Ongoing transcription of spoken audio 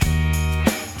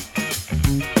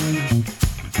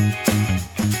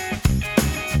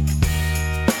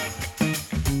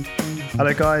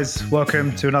Hello guys,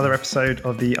 welcome to another episode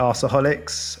of the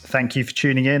Arsaholics. Thank you for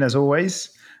tuning in as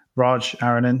always. Raj,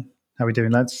 Aaron, how are we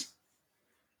doing, lads?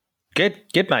 Good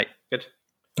mate. Good.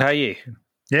 How are you?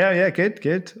 Yeah,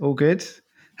 good. All good.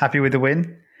 Happy with the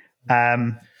win.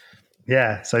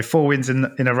 So 4 wins in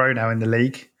a row now in the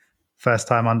league. First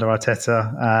time under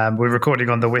Arteta. We're recording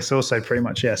on the whistle, so pretty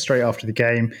much, straight after the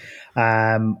game.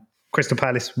 Crystal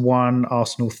Palace 1,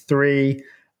 Arsenal 3.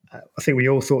 I think we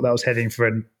all thought that was heading for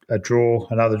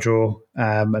another draw,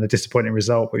 and a disappointing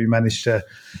result, but we managed to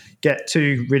get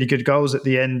 2 really good goals at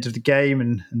the end of the game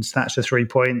and snatch the 3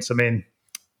 points. I mean,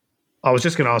 I was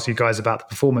just going to ask you guys about the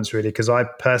performance, really, because I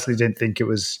personally didn't think it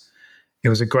was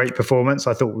a great performance.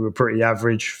 I thought we were pretty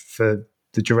average for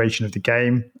the duration of the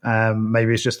game.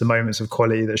 Maybe it's just the moments of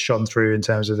quality that shone through in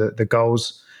terms of the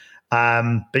goals.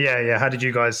 But how did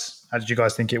you guys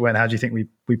think it went? How do you think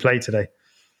we played today?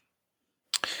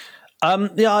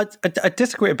 I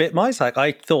disagree a bit.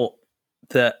 I thought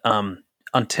that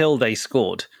until they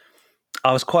scored,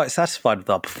 I was quite satisfied with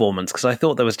our performance because I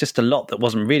thought there was just a lot that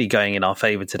wasn't really going in our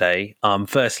favour today.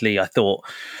 Firstly, I thought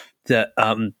that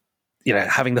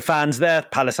having the fans there,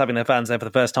 Palace having their fans there for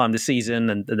the first time this season,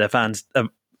 and their fans are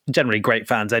generally great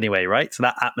fans anyway, right? So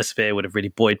that atmosphere would have really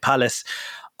buoyed Palace.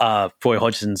 Roy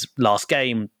Hodgson's last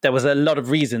game, there was a lot of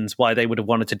reasons why they would have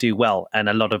wanted to do well and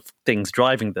a lot of things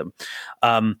driving them.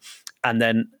 And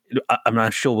then I'm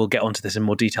sure we'll get onto this in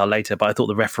more detail later, but I thought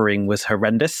the refereeing was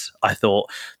horrendous. I thought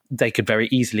they could very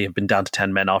easily have been down to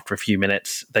 10 men after a few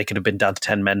minutes. They could have been down to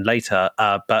 10 men later.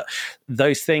 But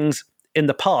those things, in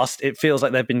the past, it feels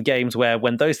like there have been games where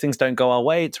when those things don't go our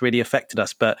way, it's really affected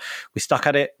us. But we stuck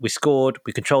at it, we scored,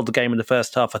 we controlled the game in the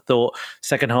first half. I thought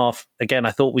second half, again,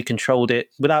 I thought we controlled it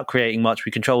without creating much.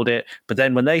 We controlled it. But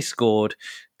then when they scored,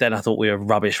 then I thought we were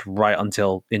rubbish right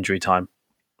until injury time.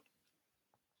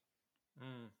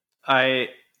 I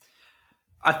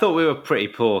thought we were pretty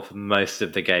poor for most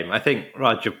of the game. I think,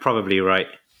 Raj, you're probably right.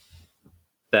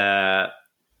 The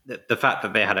fact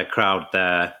that they had a crowd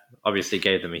there obviously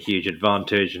gave them a huge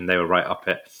advantage, and they were right up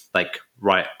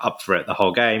for it the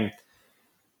whole game.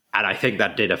 And I think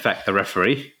that did affect the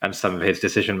referee and some of his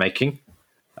decision making.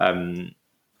 I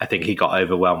think he got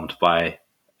overwhelmed by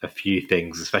a few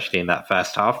things, especially in that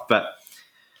first half. But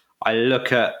I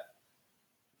look at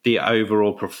the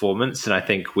overall performance, and I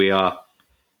think we are,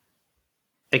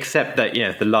 except that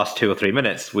the last 2 or 3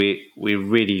 minutes, we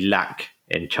really lack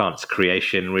in chance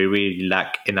creation. We really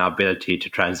lack in our ability to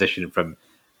transition from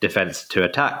defense to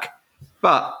attack.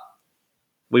 But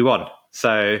we won.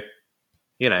 So,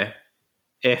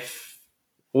 if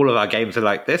all of our games are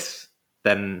like this,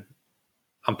 then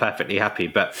I'm perfectly happy.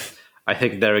 But I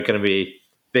think there are going to be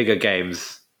bigger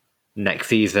games next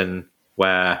season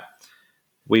where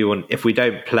if we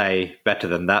don't play better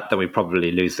than that, then we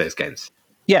probably lose those games.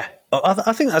 Yeah,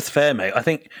 I think that's fair, mate. I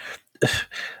think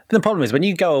the problem is when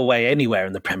you go away anywhere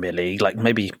in the Premier League, like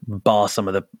maybe bar some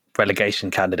of the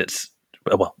relegation candidates,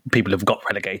 well, people have got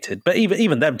relegated, but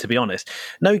even them, to be honest,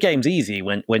 no game's easy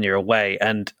when you're away.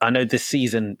 And I know this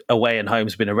season away and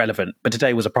home's been irrelevant, but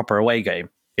today was a proper away game,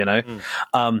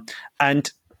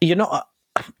 and you're not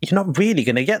really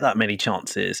going to get that many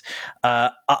chances.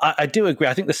 I do agree.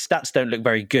 I think the stats don't look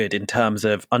very good in terms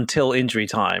of until injury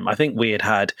time. I think we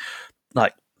had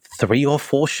like 3 or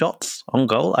 4 shots on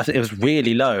goal. I think it was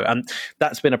really low, and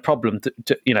that's been a problem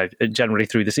generally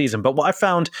through the season. But what I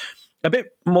found a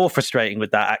bit more frustrating with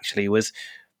that actually was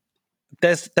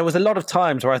there was a lot of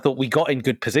times where I thought we got in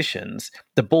good positions,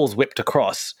 the ball's whipped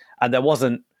across, and there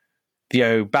wasn't the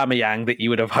Aubameyang that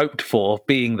you would have hoped for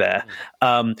being there.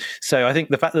 So I think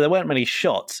the fact that there weren't many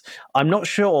shots, I'm not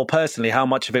sure personally how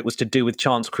much of it was to do with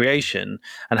chance creation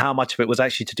and how much of it was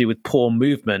actually to do with poor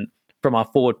movement from our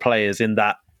forward players in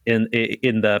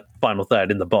the final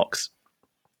third in the box.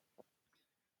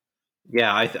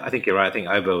 Yeah, I think you're right. I think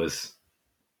Oba was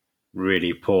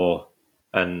really poor,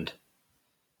 and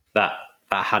that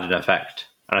had an effect.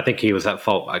 And I think he was at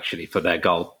fault actually for their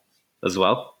goal as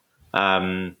well.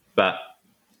 But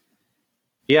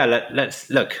yeah, let's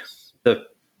look. The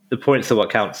points are what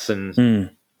counts,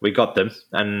 and we got them.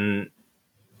 And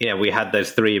we had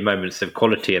those 3 moments of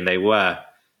quality, and they were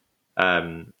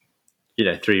 3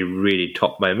 really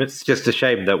top moments. Just a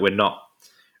shame that we're not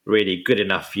really good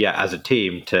enough yet as a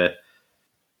team to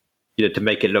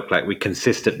make it look like we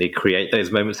consistently create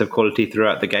those moments of quality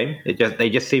throughout the game. They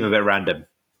just seem a bit random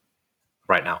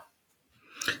right now.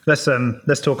 Let's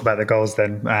talk about the goals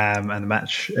then, and the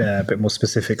match a bit more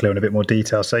specifically and a bit more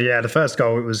detail. So the first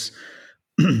goal, it was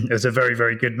a very,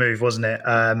 very good move, wasn't it?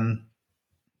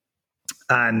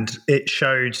 And it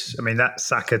showed, I mean, that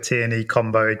Saka-Tierney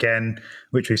combo again,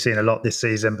 which we've seen a lot this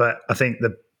season. But I think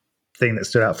the thing that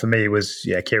stood out for me was,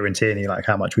 Kieran Tierney, like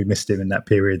how much we missed him in that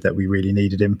period that we really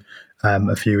needed him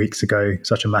a few weeks ago.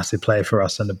 Such a massive player for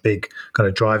us and a big kind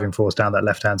of driving force down that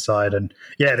left-hand side. And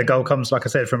the goal comes, like I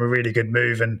said, from a really good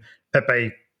move. And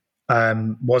Pepe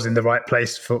was in the right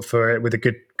place for it with a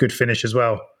good finish as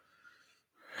well.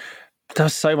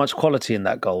 There's so much quality in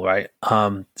that goal, right?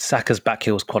 Saka's back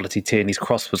heel was quality, Tierney's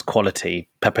cross was quality,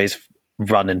 Pepe's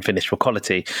run and finish were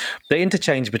quality. The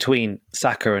interchange between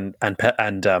Saka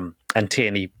and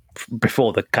Tierney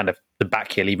before the kind of the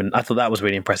back heel, even I thought that was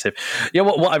really impressive.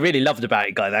 What I really loved about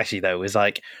it, guys, actually though, was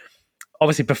like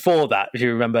obviously before that, if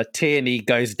you remember, Tierney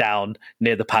goes down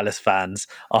near the Palace fans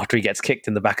after he gets kicked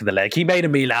in the back of the leg. He made a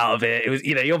meal out of it. It was,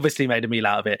 he obviously made a meal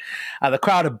out of it, and the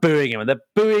crowd are booing him, and they're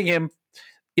booing him.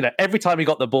 Every time he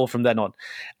got the ball from then on.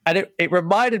 And it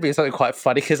reminded me of something quite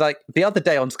funny because like the other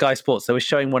day on Sky Sports, they were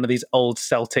showing one of these old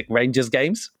Celtic Rangers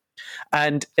games.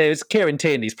 And it was Kieran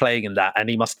Tierney's playing in that.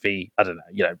 And he must be,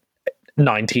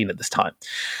 19 at this time.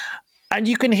 And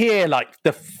you can hear like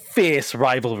the fierce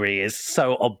rivalry is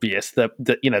so obvious. The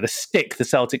stick the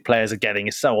Celtic players are getting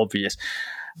is so obvious.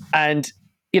 And,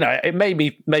 it made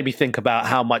me think about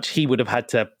how much he would have had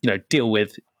to, deal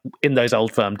with in those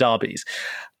Old Firm derbies.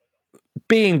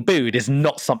 Being booed is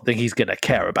not something he's going to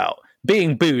care about.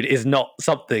 Being booed is not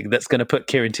something that's going to put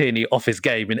Kieran Tierney off his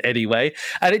game in any way.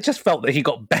 And it just felt that he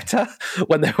got better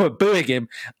when they were booing him.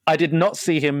 I did not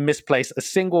see him misplace a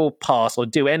single pass or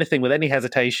do anything with any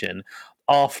hesitation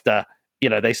after,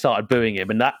 they started booing him.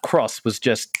 And that cross was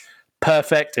just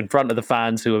perfect in front of the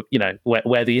fans who,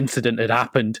 where the incident had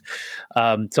happened.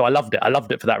 So I loved it. I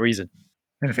loved it for that reason.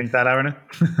 Anything to that, Aaron?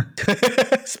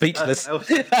 Speechless.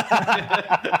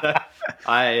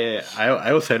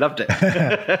 I also loved it.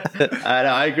 And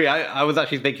I agree. I was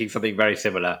actually thinking something very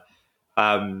similar.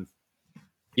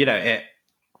 It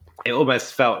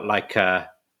almost felt like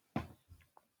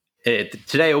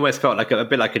today almost felt like a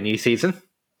bit like a new season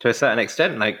to a certain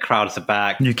extent. Like crowds are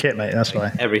back, new kit, mate. That's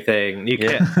right. Everything new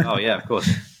kit. Oh yeah, of course.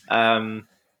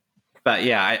 But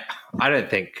yeah, I don't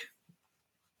think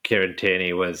Kieran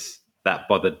Tierney was that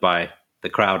bothered by the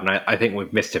crowd, and I think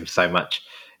we've missed him so much.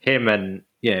 Him and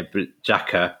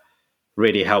Xhaka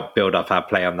really helped build up our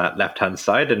play on that left hand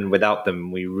side, and without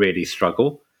them, we really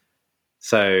struggle.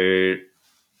 So,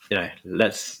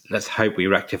 let's hope we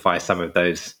rectify some of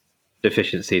those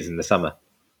deficiencies in the summer.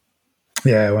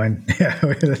 Yeah,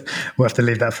 we'll have to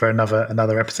leave that for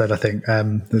another episode, I think.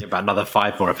 About another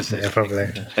 5 more episodes. Yeah, probably.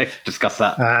 Discuss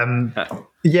that.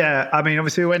 Yeah, I mean,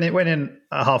 obviously, we went in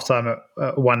at half-time at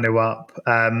 1-0 up,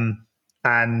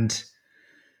 and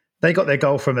they got their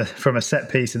goal from a set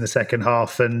piece in the second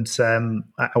half, and Aaron,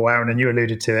 and you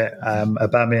alluded to it,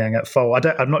 Aubameyang at fault.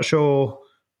 I'm not sure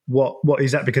what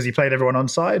is that, because he played everyone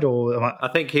onside, or I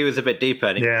think he was a bit deeper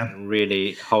and he wasn't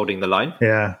really holding the line.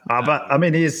 Yeah, but I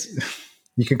mean,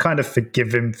 you can kind of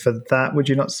forgive him for that, would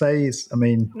you not say?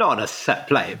 Not on a set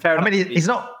play. Fair enough. I mean, he's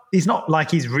not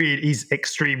like he's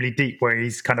extremely deep where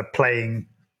he's kind of playing.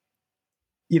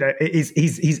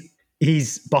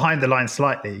 He's behind the line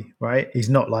slightly, right? He's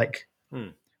not like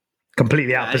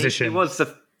completely out of position. He was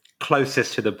the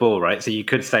closest to the ball, right? So you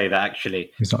could say that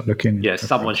actually he's not looking. Yeah,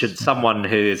 someone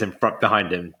who is in front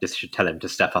behind him just should tell him to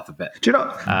step up a bit. Do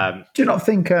you not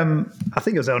think? I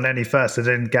think it was Elneny first, and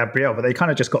then Gabriel, but they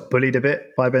kind of just got bullied a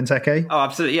bit by Benteke. Oh,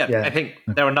 absolutely. Yeah. I think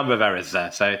there were a number of errors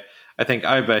there. So I think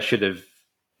Oba should have.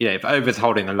 If Oba's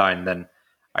holding the line, then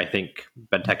I think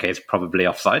Benteke is probably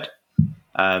offside.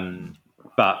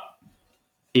 But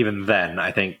even then,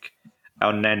 I think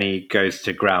Elneny goes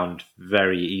to ground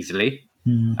very easily.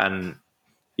 And,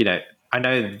 I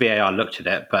know VAR looked at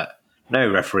it, but no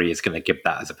referee is going to give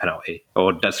that as a penalty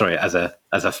as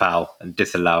a foul and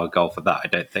disallow a goal for that, I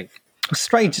don't think.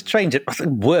 Strange. I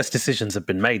think worse decisions have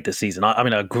been made this season. I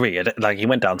mean, I agree. Like, he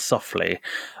went down softly.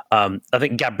 I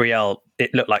think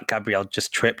it looked like Gabriel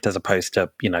just tripped as opposed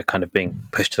to, kind of being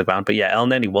pushed to the ground. But yeah,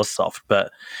 Elneny was soft.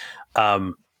 But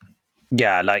for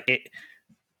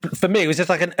me, it was just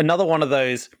like another one of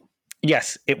those.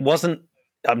 Yes, it wasn't.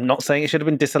 I'm not saying it should have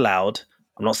been disallowed.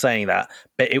 I'm not saying that.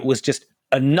 But it was just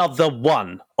another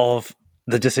one of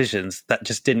the decisions that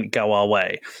just didn't go our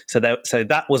way. So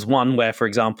that was one where, for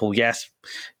example, yes,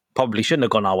 probably shouldn't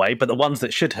have gone our way, but the ones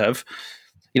that should have,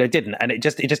 didn't. And it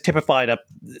just typified a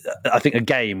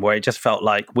game where it just felt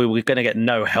like we were going to get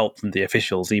no help from the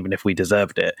officials, even if we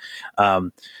deserved it.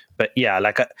 But yeah,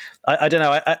 I don't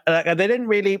know. They didn't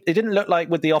really. It didn't look like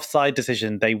with the offside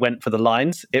decision they went for the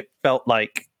lines. It felt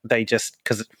like they just,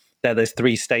 because there are those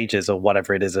 3 stages or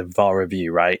whatever it is of VAR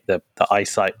review, right? The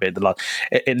eyesight bit, the line.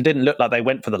 It didn't look like they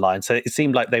went for the line, so it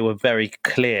seemed like they were very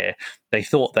clear. They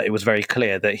thought that it was very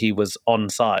clear that he was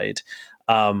onside.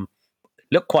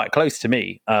 Looked quite close to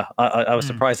me. I was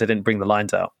surprised they didn't bring the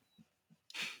lines out.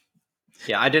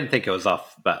 Yeah, I didn't think it was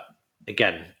off, but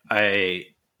again, I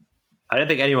don't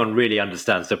think anyone really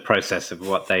understands the process of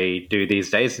what they do these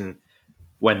days and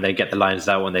when they get the lines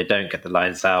out, when they don't get the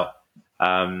lines out.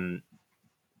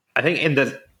 I think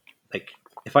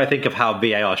if I think of how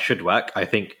VAR should work, I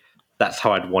think that's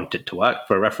how I'd want it to work,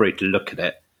 for a referee to look at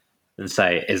it and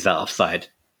say, is that offside?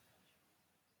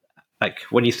 Like,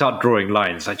 when you start drawing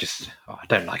lines, I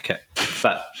don't like it.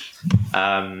 But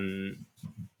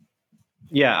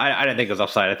yeah, I don't think it was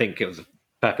offside. I think it was a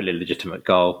perfectly legitimate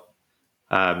goal.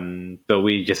 But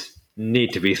we just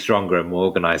need to be stronger and more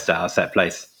organised at our set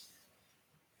place.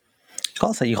 You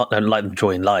can't say you don't like them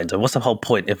drawing lines. And what's the whole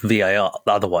point if VAR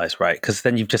otherwise, right? Because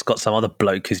then you've just got some other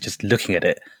bloke who's just looking at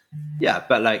it. Yeah,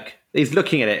 but like, he's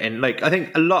looking at it, and like, I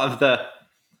think a lot of the,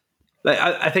 like,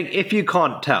 I think if you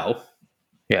can't tell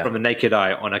from the naked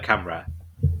eye on a camera,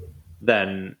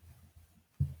 then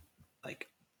like,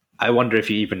 I wonder if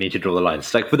you even need to draw the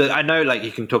lines. Like, I know, like,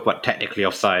 you can talk about technically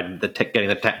offside and getting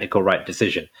the technical right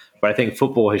decision, but I think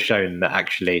football has shown that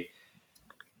actually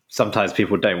sometimes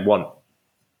people don't want.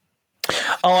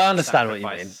 Oh, I understand what you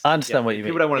mean. I understand what you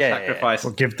mean. People don't want to sacrifice.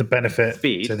 Or give the benefit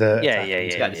speed to the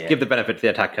Just give the benefit to the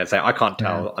attacker. Say, I can't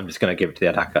tell. I'm just going to give it to the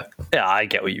attacker. Yeah, I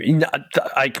get what you mean.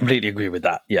 I completely agree with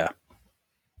that. Yeah.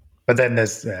 But then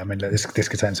there's, I mean, this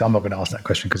could turn. So I'm not going to ask that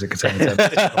question because it could turn into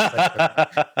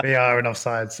VR and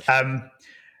offsides.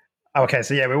 Okay,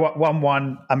 so yeah, we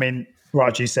 1-1. I mean,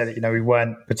 Raj, you said it. You know, we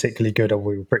weren't particularly good, or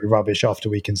we were pretty rubbish after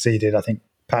we conceded. I think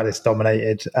Palace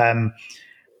dominated.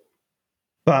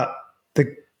 But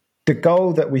the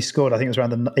goal that we scored, I think it was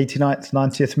around the 89th,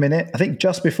 90th minute. I think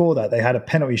just before that, they had a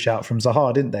penalty shout from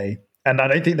Zaha, didn't they? And I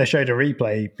don't think they showed a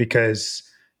replay because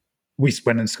we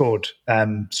went and scored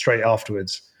straight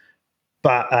afterwards.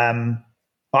 But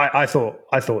I thought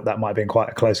that might have been quite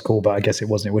a close call, but I guess it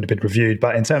wasn't. It would have been reviewed.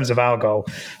 But in terms of our goal,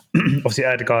 obviously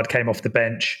Ødegaard came off the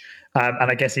bench, and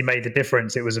I guess he made the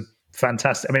difference. It was a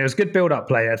fantastic. I mean, it was good build-up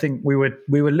play. I think we were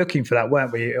looking for that,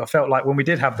 weren't we? I felt like when we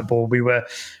did have the ball, we were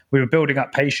building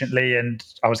up patiently, and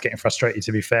I was getting frustrated,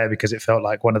 to be fair, because it felt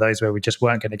like one of those where we just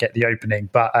weren't going to get the opening.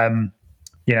 But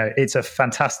you know, it's a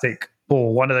fantastic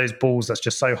ball. One of those balls that's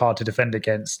just so hard to defend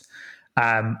against.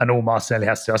 And all Martinelli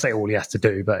has to do, I say all he has to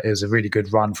do, but it was a really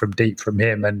good run from deep from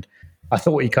him. And I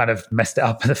thought he kind of messed it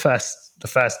up in the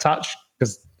first touch,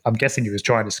 because I'm guessing he was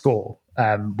trying to score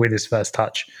with his first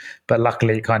touch. But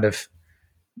luckily it kind of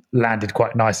landed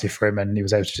quite nicely for him and he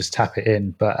was able to just tap it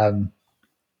in. But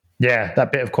yeah,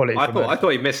 that bit of quality. I thought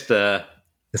he missed the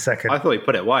second. I thought he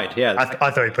put it wide. Yeah,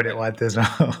 I thought he put it wide as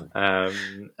well.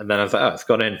 And then I was like, oh, it's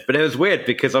gone in. But it was weird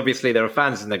because obviously there are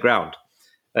fans in the ground,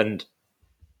 and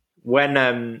when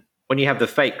you have the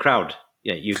fake crowd,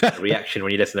 you know, you get a reaction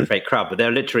when you listen to the fake crowd, but there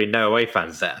are literally no away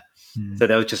fans there. So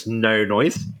there was just no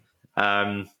noise,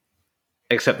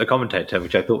 except the commentator,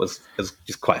 which I thought was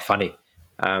just quite funny.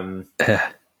 But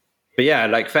yeah,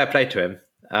 like, fair play to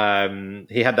him.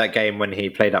 He had that game when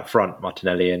he played up front,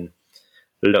 Martinelli, and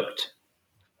looked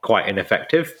quite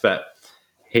ineffective, but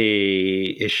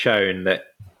he is shown that,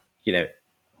 you know,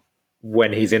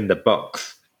 when he's in the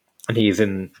box and he's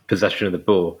in possession of the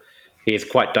ball, he is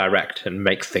quite direct and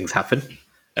makes things happen.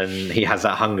 And he has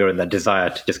that hunger and that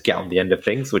desire to just get on the end of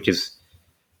things, which is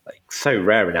like so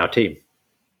rare in our team.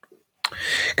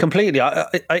 Completely.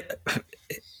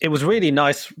 It was really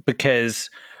nice because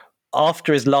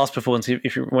after his last performance,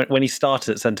 when he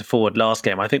started at centre forward last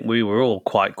game, I think we were all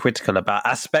quite critical about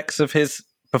aspects of his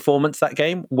performance that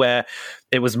game, where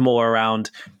it was more around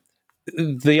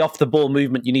the off the ball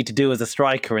movement you need to do as a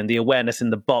striker and the awareness in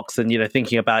the box, and, you know,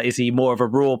 thinking about, is he more of a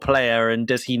raw player and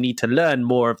does he need to learn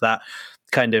more of that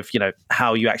kind of, you know,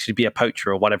 how you actually be a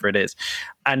poacher or whatever it is.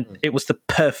 And it was the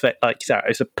perfect, like, sorry,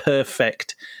 it's a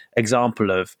perfect example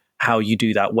of how you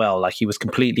do that well. Like, he was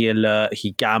completely alert,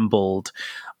 he gambled,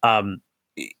 and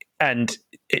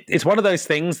it's one of those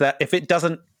things that if he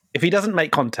doesn't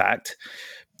make contact,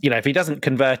 you know, if he doesn't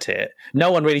convert it,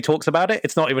 no one really talks about it.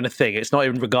 It's not even a thing. It's not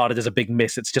even regarded as a big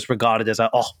miss. It's just regarded as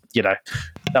you know,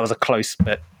 that was a close,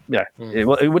 but yeah, it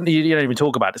wouldn't. You don't even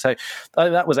talk about it. So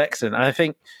that was excellent. And I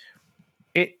think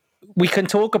we can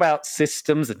talk about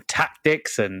systems and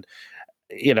tactics and,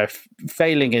 you know,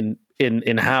 failing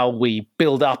in how we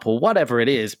build up or whatever it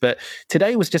is. But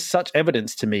today was just such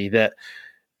evidence to me that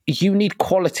you need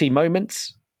quality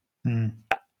moments.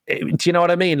 do you know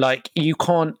what I mean? Like, you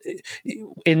can't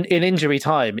in injury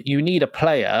time, you need a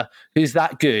player who's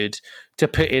that good to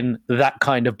put in that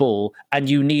kind of ball, and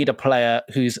you need a player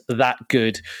who's that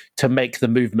good to make the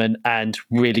movement and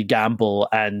really gamble,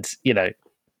 and you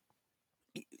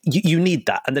need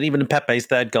that. And then even in Pepe's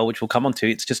third goal, which we'll come on to,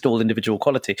 it's just all individual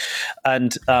quality.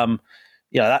 And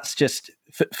that's just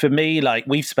for me, like,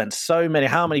 we've spent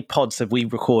how many pods have we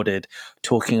recorded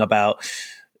talking about,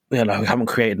 we haven't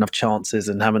created enough chances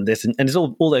and haven't this, and it's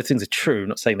all those things are true. I'm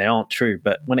not saying they aren't true,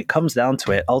 but when it comes down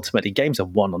to it, ultimately games are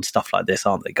won on stuff like this,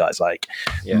 aren't they, guys? Like,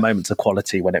 moments of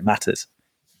quality when it matters.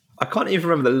 I can't even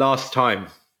remember the last time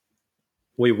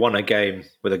we won a game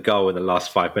with a goal in the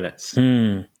last 5 minutes.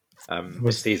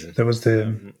 This season. There was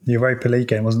the Europa League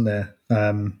game, wasn't there?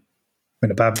 When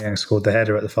Aubameyang scored the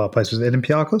header at the far post. Was it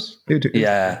Olympiacos?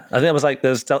 Yeah, I think it was like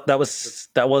that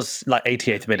was like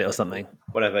 88th minute or something.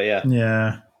 Whatever, yeah.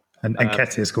 Yeah, and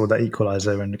Nketiah scored that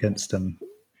equaliser against them.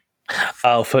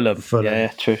 Fulham.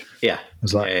 Yeah, true. Yeah, it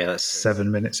was like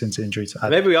 7 minutes into injury time.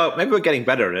 Maybe we're getting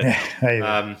better at it.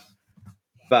 Yeah,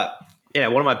 but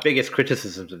one of my biggest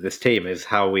criticisms of this team is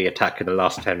how we attack in the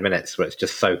last 10 minutes, where it's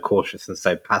just so cautious and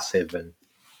so passive. And,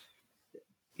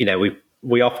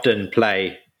 we often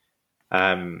play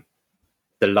the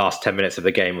last 10 minutes of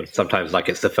the game, sometimes like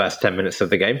it's the first 10 minutes of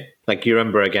the game. Like, you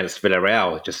remember against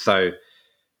Villarreal, just so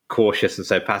cautious and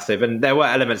so passive. And there were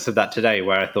elements of that today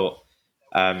where I thought,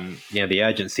 the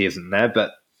urgency isn't there.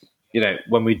 But,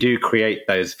 when we do create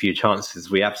those few chances,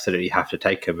 we absolutely have to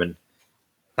take them. And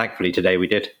thankfully today we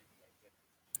did.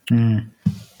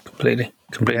 Completely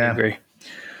agree.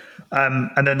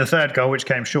 And then the third goal, which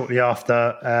came shortly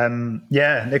after,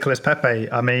 Nicolas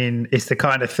Pepe. I mean, it's the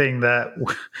kind of thing that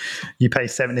you pay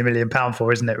 £70 million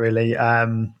for, isn't it? Really,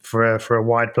 for a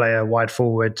wide player, wide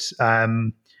forward.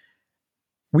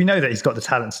 We know that he's got the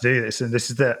talent to do this, and this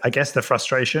is I guess the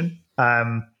frustration.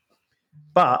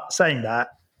 But saying that,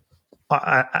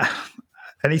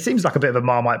 and he seems like a bit of a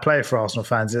Marmite player for Arsenal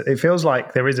fans. It feels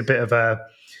like there is a bit of a.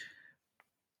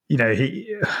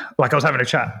 I was having a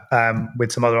chat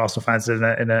with some other Arsenal fans in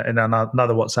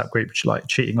another WhatsApp group, which, like,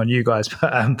 cheating on you guys.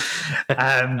 But and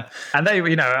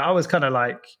they, I was kind of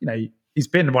like, he's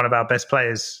been one of our best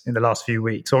players in the last few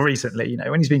weeks or recently.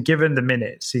 When he's been given the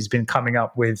minutes, he's been coming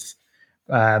up with,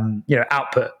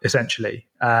 output essentially,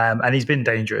 and he's been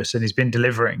dangerous and he's been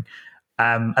delivering.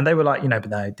 And they were like, but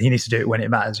no, he needs to do it when it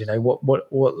matters.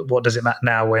 What does it matter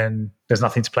now when there's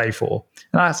nothing to play for?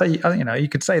 And I say, you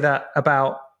could say that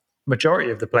about majority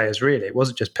of the players, really. It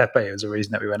wasn't just Pepe who was the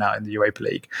reason that we went out in the Europa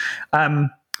League.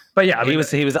 But yeah, he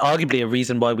was arguably a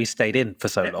reason why we stayed in for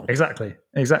so long. Exactly.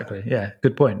 Yeah,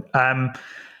 good point. And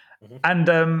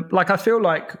I feel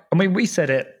like, we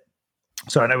said it.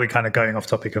 So I know we're kind of going off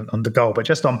topic on the goal, but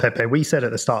just on Pepe, we said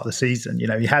at the start of the season,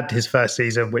 he had his first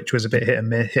season, which was a bit hit and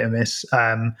miss.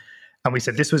 And we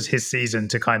said this was his season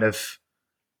to kind of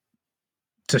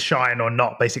to shine or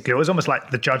not, basically. It was almost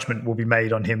like the judgment will be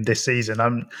made on him this season.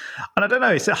 And I don't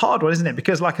know, it's a hard one, isn't it?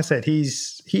 Because like I said, he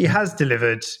has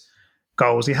delivered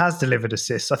goals, he has delivered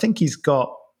assists. I think it's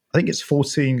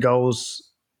 14 goals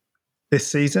this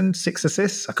season, 6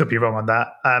 assists. I could be wrong on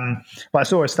that. But I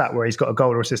saw a stat where he's got a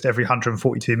goal or assist every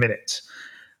 142 minutes,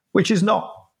 which is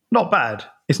not bad.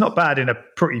 It's not bad in a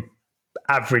pretty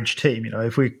average team.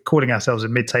 If we're calling ourselves a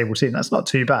mid-table team, that's not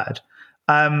too bad.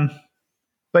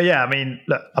 But yeah,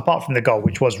 look, apart from the goal,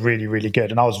 which was really, really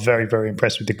good, and I was very, very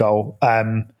impressed with the goal.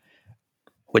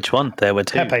 Which one? There were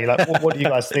two. Pepe, what do you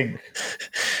guys think?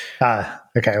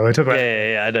 Okay, we'll talk about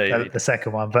I know the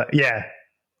second one, but yeah.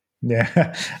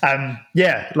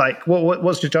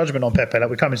 What's your judgment on Pepe? Like,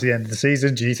 we're coming to the end of the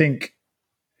season. Do you think,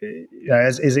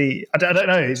 is he? I don't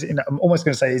know. I'm almost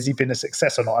going to say, has he been a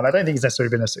success or not? And I don't think he's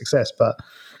necessarily been a success, but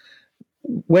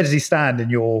where does he stand in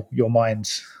your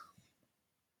minds?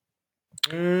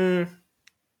 Look,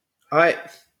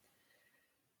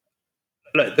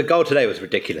 the goal today was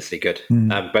ridiculously good.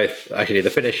 Both, actually,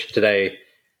 the finish today,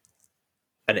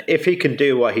 and if he can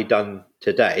do what he done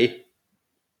today,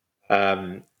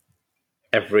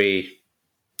 every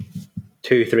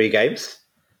 2-3 games,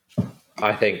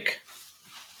 I think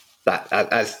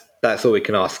that's all we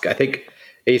can ask. I think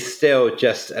he's still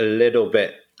just a little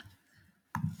bit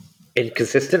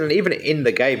inconsistent, and even in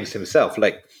the games himself,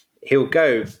 like, he'll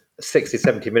go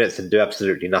 60-70 minutes and do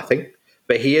absolutely nothing,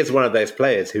 but he is one of those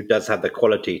players who does have the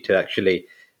quality to actually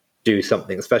do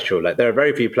something special. Like, there are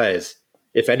very few players,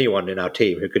 if anyone, in our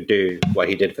team who could do what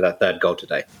he did for that third goal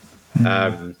today.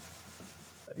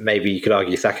 Maybe you could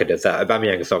argue Saka does that.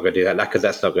 Aubameyang's not going to do that.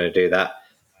 Lacazette's not going to do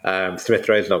that. Smith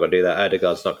Rowe's not going to do that.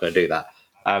 Odegaard's not going to do that.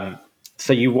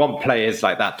 So you want players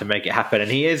like that to make it happen,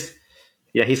 and he is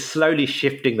he's slowly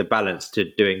shifting the balance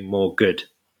to doing more good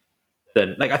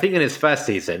than, like, I think in his first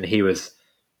season he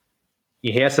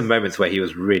had some moments where he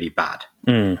was really bad,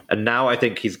 and now I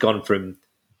think he's gone from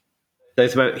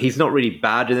those moments. He's not really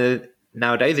bad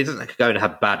nowadays. He doesn't go and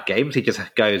have bad games. He just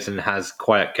goes and has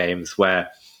quiet games where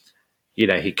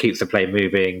he keeps the play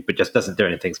moving but just doesn't do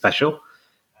anything special.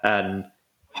 And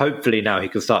hopefully now he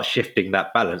can start shifting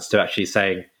that balance to actually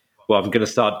saying, well, I'm going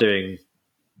to start doing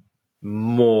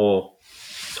more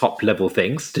top level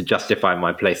things to justify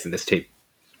my place in this team.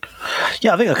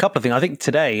 Yeah, I think a couple of things. I think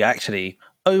today, actually,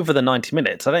 over the 90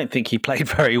 minutes, I don't think he played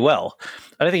very well.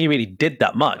 I don't think he really did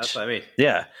that much. That's what I mean.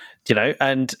 Yeah,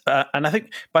 and I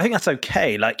think that's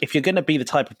okay. Like, if you're going to be the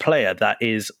type of player that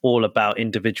is all about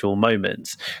individual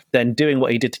moments, then doing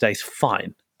what he did today is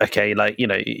fine. Okay, like,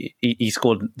 he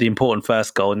scored the important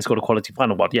first goal and scored a quality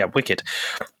final one. Yeah, wicked.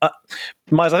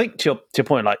 Miles, I think to your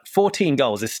point, like 14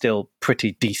 goals is still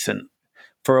pretty decent.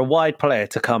 For a wide player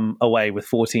to come away with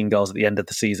 14 goals at the end of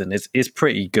the season is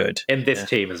pretty good. In this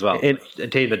team as well. A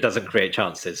team that doesn't create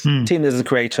chances. Team that doesn't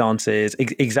create chances,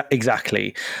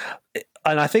 exactly.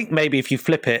 And I think maybe if you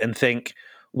flip it and think,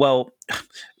 well,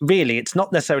 really, it's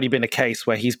not necessarily been a case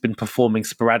where he's been performing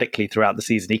sporadically throughout the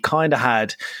season. He kind of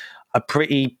had a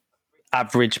pretty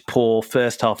average, poor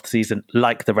first half of the season,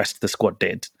 like the rest of the squad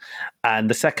did. And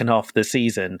the second half of the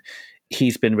season,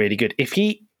 he's been really good. If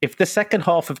the second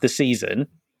half of the season,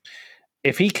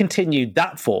 if he continued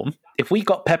that form, if we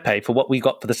got Pepe for what we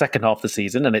got for the second half of the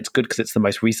season, and it's good because it's the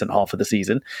most recent half of the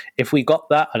season, if we got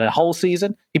that in a whole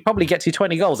season, he probably gets you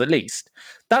 20 goals at least.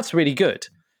 That's really good.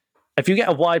 If you get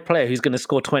a wide player who's going to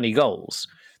score 20 goals,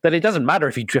 then it doesn't matter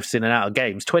if he drifts in and out of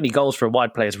games. 20 goals for a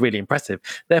wide player is really impressive.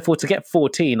 Therefore, to get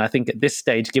 14, I think at this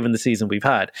stage, given the season we've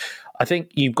had, I think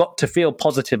you've got to feel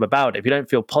positive about it. If you don't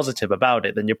feel positive about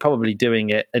it, then you're probably doing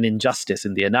it an injustice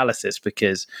in the analysis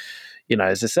because,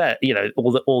 as I said,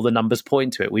 all the numbers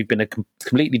point to it. We've been a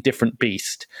completely different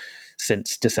beast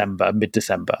since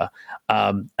mid-December.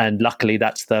 And luckily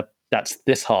that's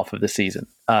this half of the season.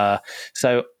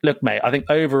 So look, mate, I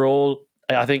think overall,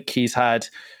 I think he's had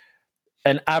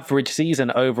an average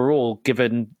season overall,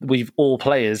 given we've all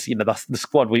players, the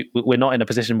squad, we're not in a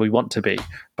position we want to be.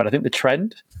 But I think the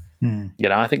trend,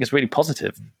 I think it's really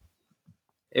positive.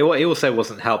 It also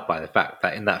wasn't helped by the fact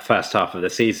that in that first half of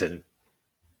the season,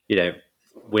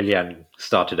 Willian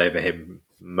started over him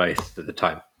most of the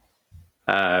time.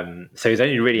 So he's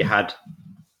only really had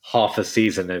half a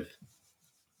season of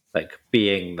like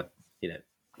being,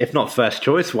 if not first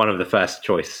choice, one of the first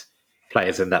choice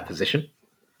players in that position.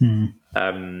 And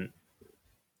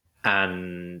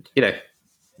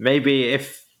maybe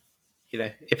if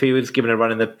he was given a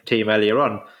run in the team earlier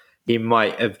on, he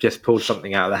might have just pulled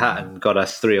something out of the hat and got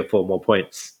us 3 or 4 more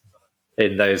points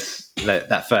in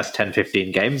that first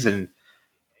 10-15 games, and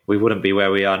we wouldn't be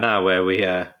where we are now, where we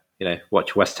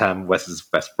watch West Ham versus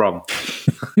West Brom.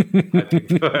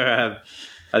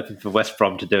 hoping for West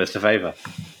Brom to do us a favour.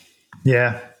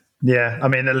 Yeah. I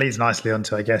mean, it leads nicely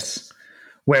onto, I guess,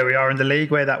 where we are in the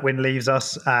league, where that win leaves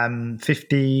us.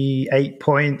 58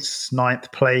 points,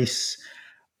 9th place.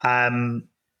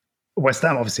 West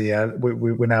Ham, obviously,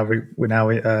 we're now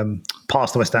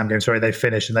past the West Ham game. Sorry, they've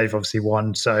finished and they've obviously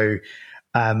won. So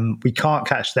we can't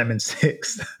catch them in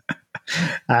 6th.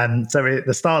 So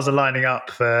the stars are lining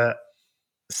up for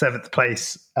 7th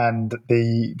place and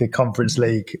the Conference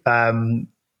League.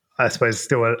 I suppose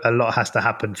still a lot has to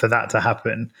happen for that to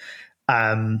happen.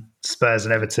 Spurs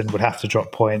and Everton would have to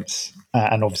drop points,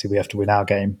 and obviously we have to win our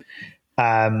game.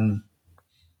 I'm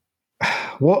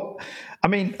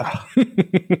looking at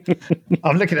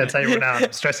the table now and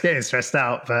I'm getting stressed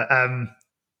out, but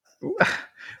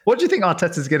what do you think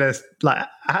Arteta's going to, like,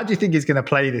 how do you think he's going to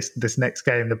play this next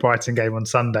game, the Brighton game on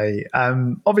Sunday?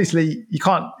 Obviously he's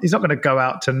not going to go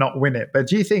out to not win it, but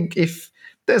do you think if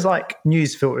there's like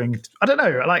news filtering, I don't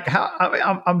know, like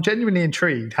I'm genuinely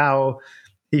intrigued how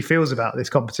he feels about this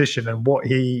competition and what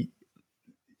he,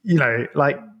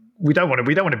 like, we don't want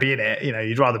to be in it.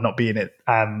 You'd rather not be in it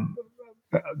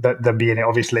than be in it,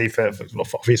 obviously for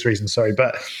obvious reasons. Sorry,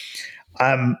 but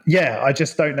I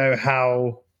just don't know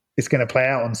how it's going to play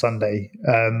out on Sunday.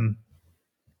 And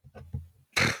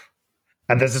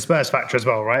there's a Spurs factor as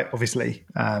well, right? Obviously,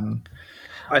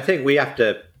 I think we have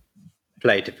to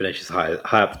play to finish as high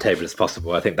up the table as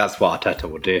possible. I think that's what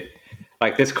Arteta will do.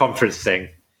 Like this conference thing.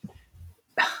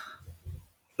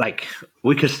 Like,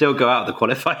 we could still go out of the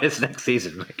qualifiers next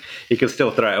season. Like, he could still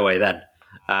throw it away then.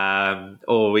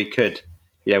 Or we could,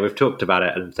 we've talked about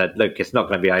it and said, look, it's not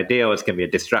going to be ideal. It's going to be a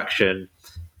distraction.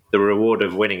 The reward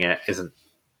of winning it isn't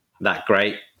that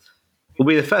great.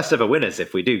 we'll be the first ever winners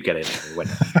if we do get in and win.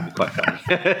 It'll be quite funny.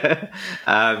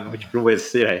 Which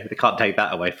always, they can't take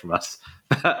that away from us.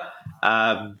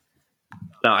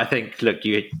 No, I think, look,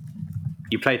 you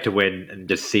play to win and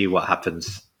just see what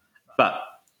happens. But,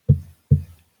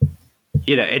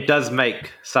 it does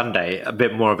make Sunday a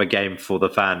bit more of a game for the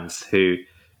fans who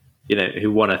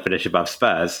want to finish above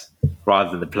Spurs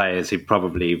rather than the players who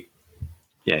probably,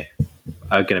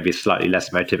 are going to be slightly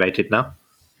less motivated now.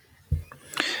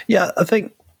 Yeah, I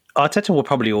think Arteta will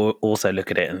probably also look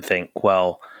at it and think,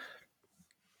 well,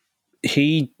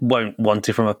 he won't want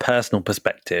to, from a personal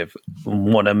perspective,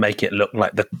 want to make it look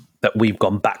like that we've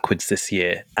gone backwards this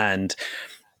year. And,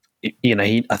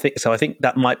 I think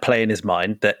that might play in his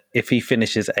mind that if he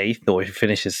finishes 8th or if he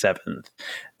finishes 7th,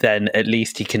 then at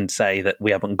least he can say that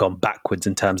we haven't gone backwards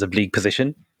in terms of league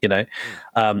position.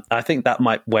 I think that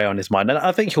might weigh on his mind. And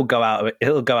I think he'll go out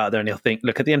there and he'll think,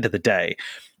 look, at the end of the day,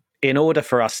 in order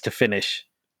for us to finish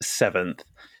 7th,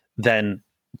 then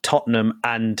Tottenham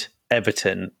and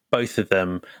Everton, both of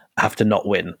them have to not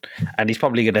win. And he's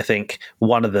probably going to think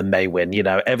one of them may win.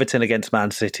 Everton against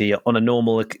Man City in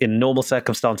normal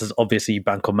circumstances, obviously you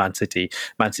bank on Man City.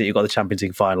 Man City got the Champions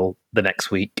League final the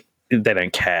next week. They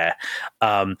don't care.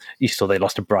 You saw they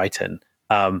lost to Brighton.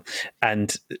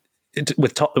 And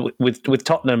with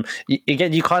Tottenham,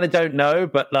 again, you kind of don't know,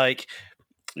 but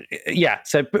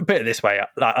so put it this way,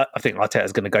 I think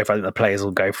Arteta's going to go for it. I think the players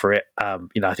will go for it. I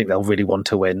think they'll really want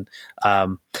to win.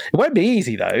 It won't be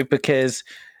easy though, because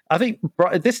I think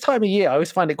this time of year, I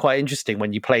always find it quite interesting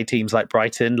when you play teams like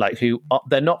Brighton,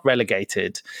 they're not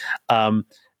relegated. They're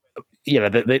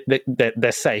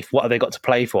safe. What have they got to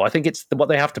play for? I think what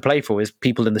they have to play for is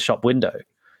people in the shop window.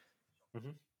 Mm-hmm.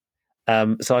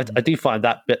 So I do find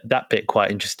that bit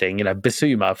quite interesting.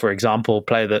 Bissouma, for example,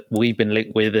 player that we've been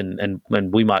linked with and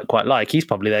we might quite like, he's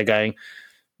probably there going,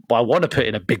 well, I want to put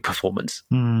in a big performance.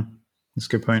 That's a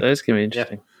good point. So it's going to be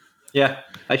interesting. Yeah.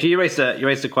 Actually, you raised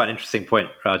a quite interesting point,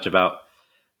 Raj, about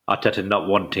Arteta not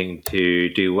wanting to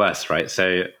do worse, right?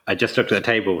 So I just looked at the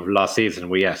table last season.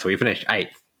 We finished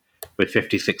 8th with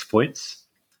 56 points.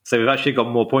 So we've actually got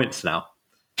more points now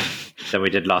than we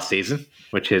did last season,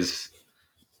 which is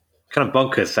kind of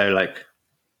bonkers. So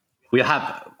we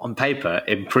have on paper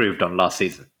improved on last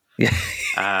season.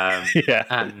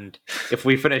 And if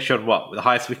we finish on the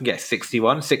highest we can get,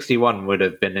 61 would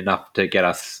have been enough to get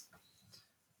us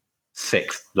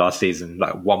 6th last season,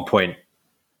 1 point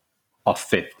off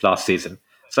 5th last season.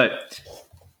 So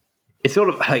it's sort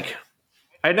of I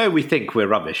know we think we're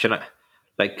rubbish, and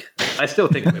I still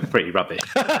think we're pretty rubbish.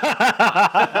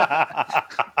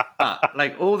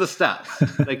 But, all the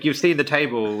stats, you've seen the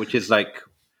table, which is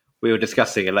we were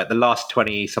discussing it, the last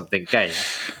 20 something games,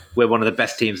 we're one of the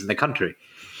best teams in the country.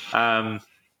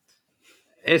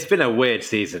 It's been a weird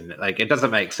season. It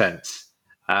doesn't make sense.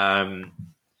 But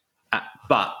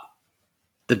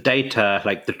the data,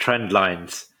 the trend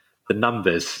lines, the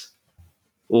numbers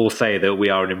all say that we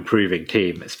are an improving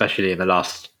team, especially in the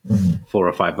last 4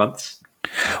 or 5 months.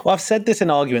 Well, I've said this in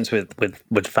arguments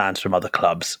with fans from other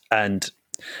clubs, and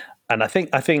I think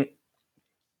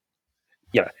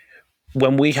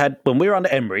when we were under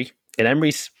Emery, in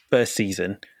Emery's first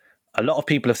season, a lot of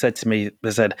people have said to me,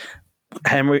 they said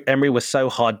Emery was so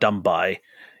hard done by.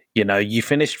 You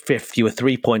finished 5th, you were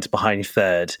 3 points behind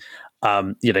 3rd.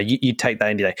 You take that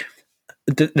any day.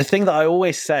 The thing that I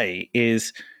always say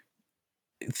is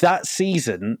that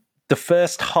season, the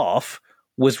first half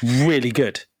was really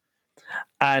good.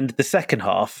 And the second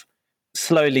half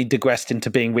slowly digressed into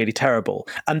being really terrible.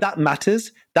 And that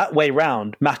matters. That way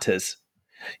round matters.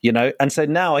 And so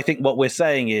now I think what we're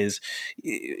saying is,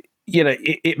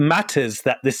 it matters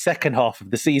that the second half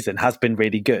of the season has been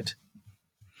really good.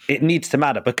 It needs to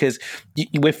matter because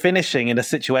we're finishing in a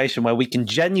situation where we can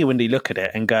genuinely look at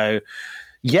it and go,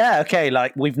 yeah, okay,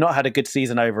 we've not had a good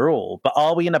season overall, but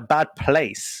are we in a bad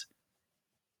place?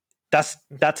 That's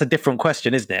a different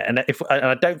question, isn't it? And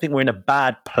I don't think we're in a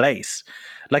bad place.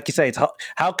 Like you say, it's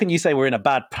how can you say we're in a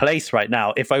bad place right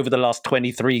now if over the last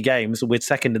 23 games we're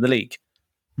second in the league?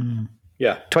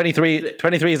 Yeah, 23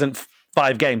 isn't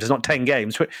 5 games. It's not 10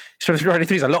 games.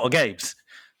 23 is a lot of games.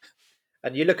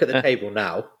 And you look at the table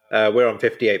now. We're on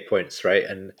 58 points, right?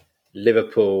 And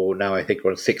Liverpool now, I think,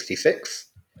 we're on 66.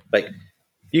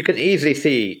 You can easily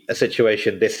see a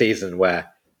situation this season where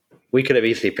we could have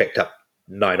easily picked up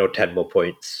 9 or 10 more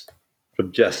points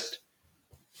from just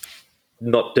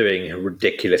not doing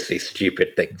ridiculously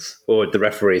stupid things, or the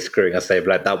referee screwing us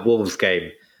over, that Wolves game.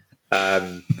 A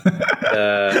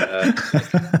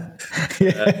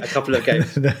couple of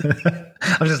games.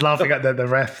 I'm just laughing at the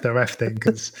ref thing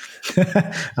because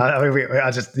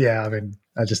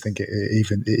I just think it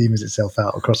evens itself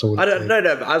out across all. I don't know.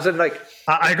 No, as in like,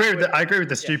 I agree with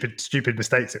the stupid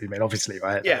mistakes that we made. Obviously,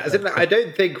 right? Yeah, as in like, I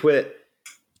don't think we're.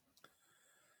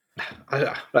 I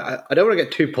don't want to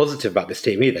get too positive about this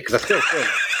team either, because I still feel like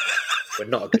we're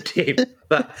not a good team.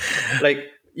 But like,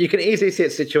 you can easily see a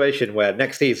situation where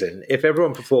next season, if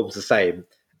everyone performs the same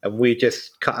and we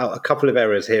just cut out a couple of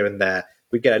errors here and there,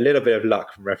 we get a little bit of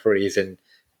luck from referees in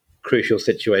crucial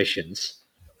situations,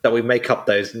 that we make up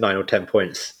those 9 or 10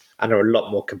 points and are a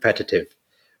lot more competitive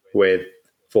with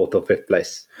 4th or 5th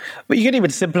place. But you can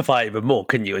even simplify it even more,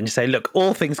 couldn't you? And you say, look,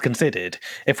 all things considered,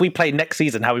 if we play next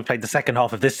season how we played the second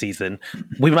half of this season,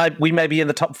 we may be in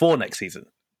the top 4 next season.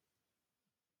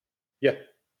 Yeah.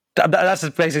 That's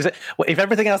basically if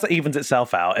everything else evens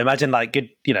itself out. Imagine like good,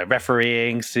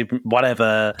 refereeing,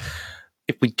 whatever.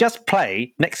 If we just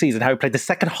play next season how we played the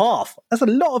second half, that's a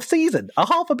lot of season, a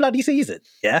half a bloody season.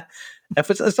 Yeah,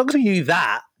 as long as we do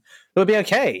that, it'll be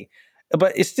okay.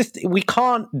 But it's just we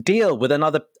can't deal with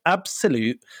another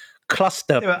absolute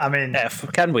cluster. I mean,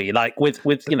 F, can we? Like with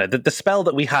the spell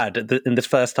that we had in the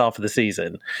first half of the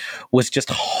season was just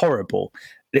horrible.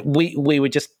 We were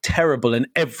just terrible in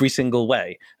every single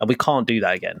way, and we can't do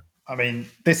that again. I mean,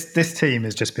 this team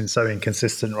has just been so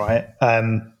inconsistent, right?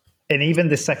 And even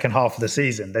the second half of the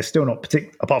season, they're still not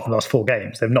apart from the last 4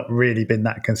 games, they've not really been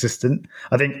that consistent.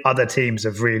 I think other teams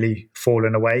have really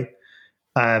fallen away,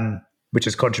 which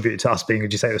has contributed to us being,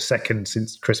 would you say, it was second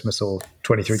since Christmas or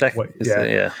 23?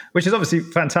 Yeah, which is obviously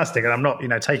fantastic. And I'm not,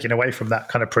 taking away from that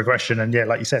kind of progression and,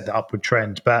 like you said, the upward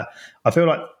trend. But I feel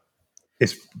like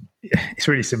it's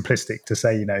really simplistic to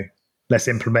say, let's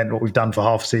implement what we've done for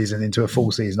half season into a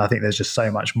full season. I think there's just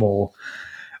so much more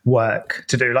work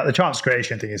to do. Like the chance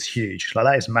creation thing is huge. Like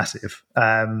that is massive.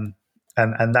 And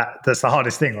that's the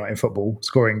hardest thing, right, in football,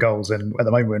 scoring goals. And at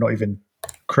the moment, we're not even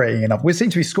creating enough. We seem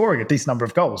to be scoring a decent number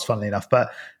of goals, funnily enough,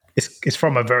 but it's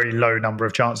from a very low number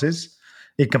of chances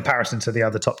in comparison to the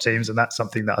other top teams. And that's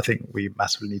something that I think we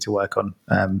massively need to work on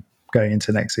going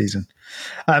into next season.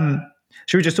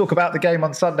 Should we just talk about the game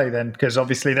on Sunday then? Because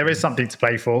obviously there is something to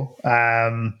play for.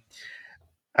 And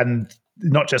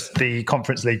not just the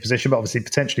Conference League position, but obviously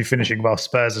potentially finishing above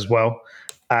Spurs as well.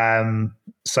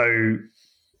 So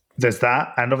there's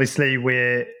that. And obviously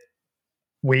we,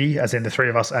 as in the 3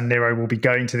 of us and Nero, will be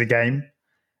going to the game.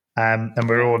 And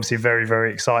we're all obviously very,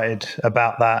 very excited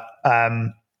about that. How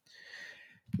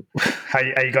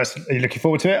are you guys? Are you looking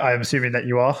forward to it? I'm assuming that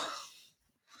you are.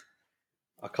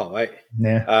 I can't wait.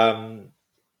 Yeah.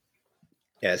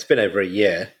 It's been over a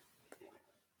year.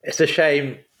 It's a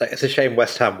shame. It's a shame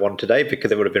West Ham won today,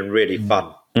 because it would have been really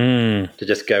fun to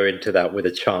just go into that with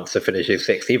a chance of finishing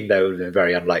 6th, even though it would have been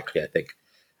very unlikely, I think.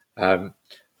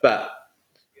 But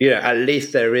at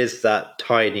least there is that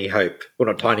tiny hope. Well,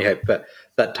 not tiny hope, but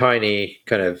that tiny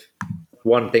kind of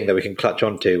one thing that we can clutch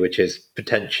onto, which is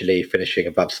potentially finishing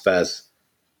above Spurs,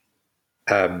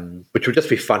 which would just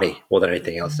be funny more than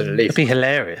anything else. And at least it'd be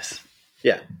hilarious.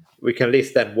 Yeah, we can at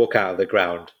least then walk out of the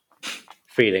ground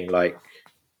feeling like,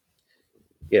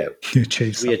 we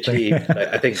achieved,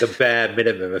 I think, the bare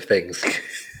minimum of things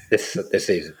this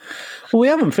season. Well, we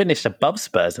haven't finished above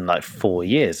Spurs in like 4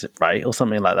 years, right, or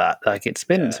something like that. Like it's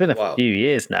been a few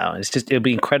years now. It'll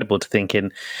be incredible to think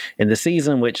in the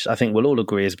season, which I think we'll all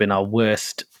agree has been our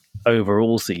worst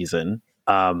overall season.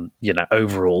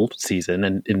 Overall season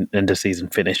and the season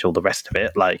finish, all the rest of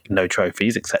it, like no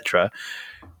trophies, etc.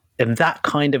 In that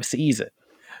kind of season,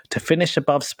 to finish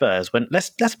above Spurs, when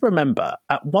let's remember,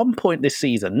 at one point this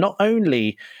season, not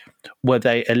only were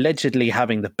they allegedly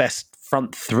having the best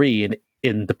front 3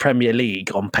 in the Premier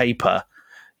League on paper,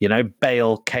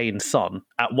 Bale, Kane, Son.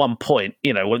 At one point,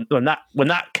 when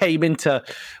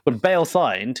Bale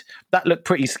signed, that looked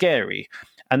pretty scary.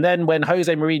 And then when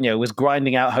Jose Mourinho was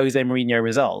grinding out Jose Mourinho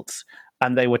results,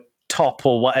 and they were top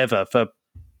or whatever for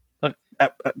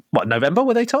November?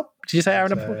 Were they top? Did you say,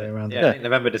 Aaron? I think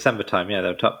November, December time. Yeah, they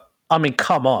were top. I mean,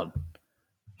 come on.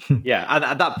 Yeah, and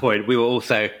at that point, we were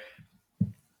also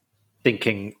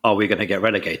thinking, are we going to get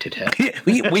relegated here?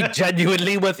 we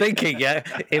genuinely were thinking, yeah.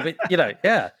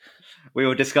 We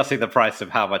were discussing the price of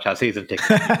how much our season ticket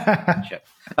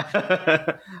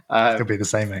It'll be the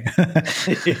same, mate.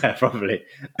 Yeah, probably.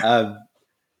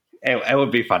 It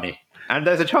would be funny. And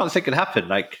there's a chance it could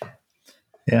happen.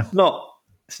 It's not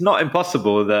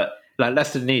impossible that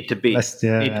Leicester need to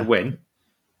win.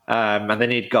 And they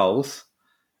need goals.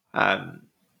 And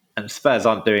Spurs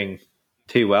aren't doing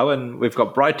too well, and we've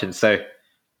got Brighton, so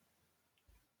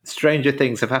stranger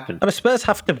things have happened. I mean, Spurs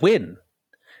have to win,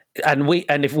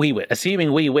 and if we win,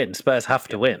 assuming we win, Spurs have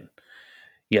to win.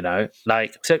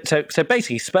 So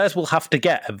basically, Spurs will have to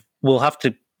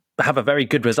have a very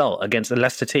good result against a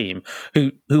Leicester team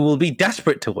who will be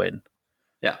desperate to win.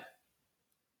 Yeah.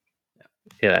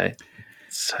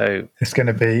 So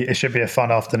it should be a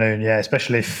fun afternoon, yeah,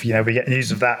 especially if we get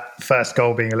news of that first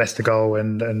goal being a Leicester goal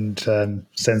and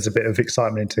sends a bit of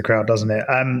excitement into the crowd, doesn't it?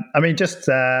 I mean, just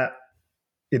like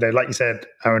you said,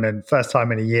 Aaron, and first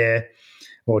time in a year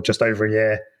or just over a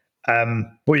year.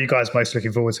 What are you guys most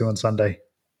looking forward to on Sunday?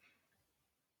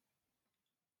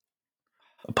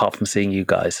 Apart from seeing you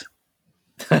guys,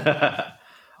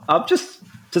 I'm just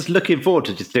looking forward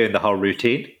to just doing the whole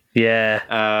routine.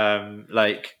 Yeah.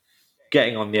 Like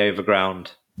getting on the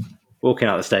overground, walking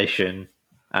out the station,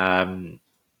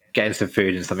 getting some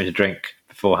food and something to drink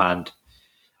beforehand,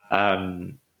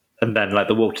 and then like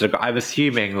the walk to the. I'm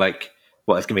assuming it's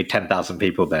going to be 10,000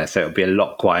 people there, so it'll be a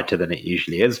lot quieter than it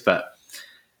usually is. But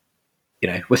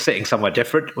we're sitting somewhere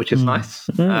different, which is nice.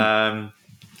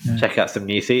 Check out some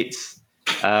new seats.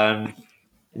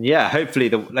 Hopefully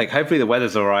the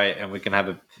weather's all right and we can have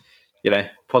a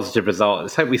positive result.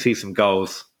 Let's hope we see some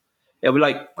goals. It'll be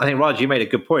I think Raj, you made a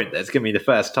good point that it's going to be the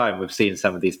first time we've seen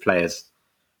some of these players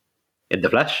in the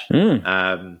flesh. Like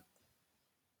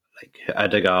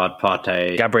Odegaard,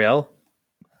 Partey, Gabriel.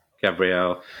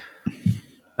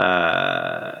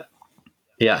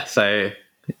 So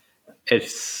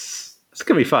it's going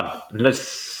to be fun.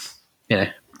 It's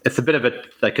a bit of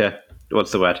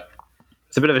what's the word?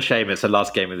 It's a bit of a shame it's the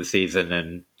last game of the season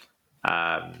and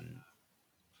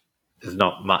there's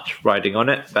not much riding on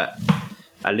it, but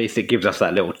at least it gives us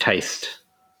that little taste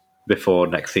before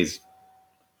next season.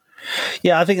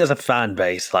 Yeah, I think as a fan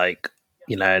base,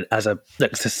 as a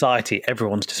society,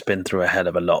 everyone's just been through a hell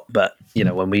of a lot. But,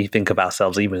 when we think of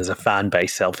ourselves, even as a fan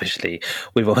base, selfishly,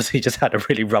 we've obviously just had a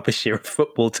really rubbish year of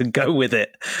football to go with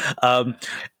it.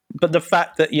 But the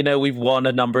fact that, we've won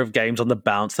a number of games on the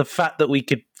bounce, the fact that we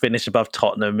could finish above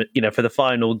Tottenham, for the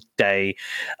final day,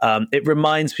 it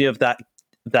reminds me of that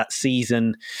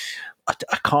season.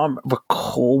 I can't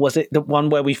recall. Was it the one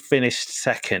where we finished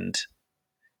second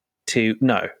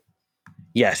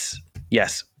Yes,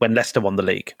 when Leicester won the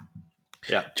league.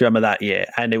 Yeah. Do you remember that year?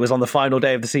 And it was on the final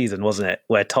day of the season, wasn't it?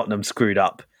 Where Tottenham screwed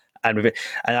up. And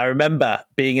I remember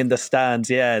being in the stands,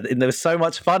 and there was so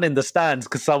much fun in the stands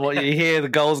because you hear the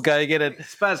goals going in. And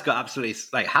Spurs got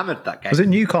absolutely hammered that game. Was it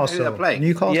Newcastle?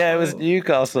 Newcastle? Yeah, it was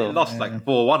Newcastle. They lost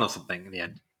 4-1 or something in the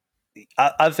end.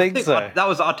 I think so. That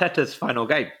was Arteta's final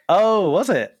game. Oh, was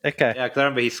it? Okay. Yeah, because I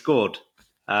remember he scored.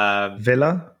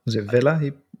 Villa? Was it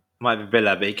Villa? Might be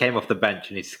Villa, but he came off the bench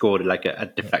and he scored a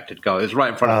deflected goal. It was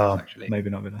right in front of us, actually.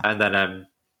 Maybe not Villa. And then,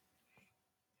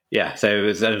 so it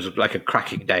was like a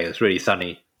cracking day. It was really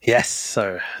sunny. Yes,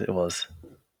 so it was.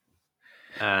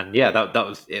 And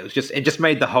it just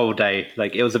made the whole day,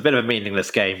 it was a bit of a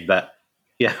meaningless game, but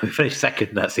we finished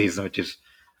second that season, which is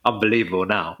unbelievable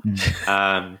now.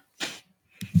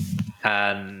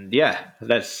 And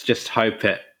let's just hope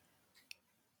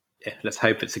let's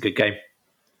hope it's a good game.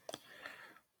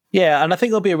 Yeah, and I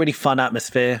think it'll be a really fun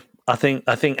atmosphere. I think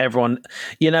everyone,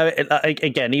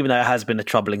 again, even though it has been a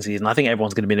troubling season, I think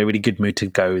everyone's going to be in a really good mood to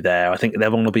go there. I think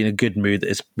everyone will be in a good mood.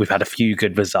 We've had a few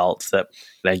good results that,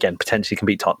 again, potentially can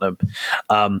beat Tottenham.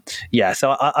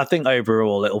 So I think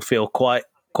overall it'll feel quite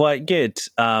good.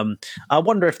 I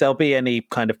wonder if there'll be any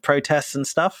kind of protests and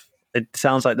stuff. It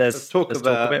sounds like there's talk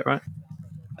of it, right?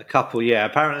 A couple, yeah.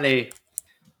 Apparently,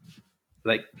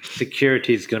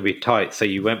 security is going to be tight, so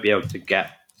you won't be able to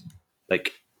get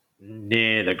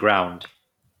near the ground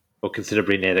or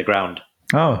considerably near the ground.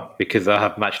 Oh, because they'll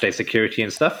have match day security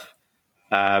and stuff.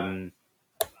 But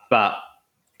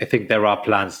I think there are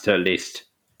plans to at least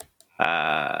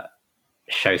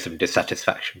show some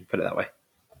dissatisfaction. Put it that way.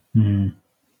 Mm.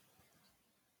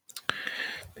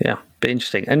 Yeah, be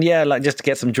interesting. And just to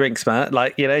get some drinks, man.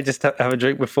 Just have a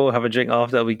drink before, have a drink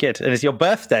after. That'll be good. And it's your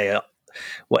birthday. A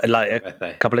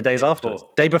couple of days after.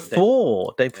 Day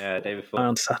before. Day before.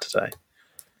 On Saturday.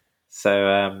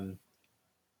 So,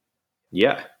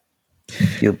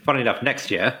 funny enough,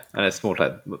 next year, and it's more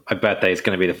my birthday is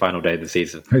going to be the final day of the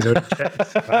season.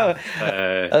 Wow.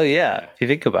 If you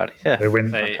think about it, They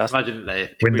win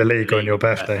the league on your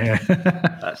birthday.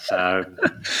 That's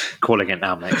calling it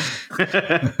now, mate.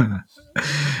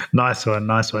 Nice one.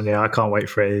 Yeah, I can't wait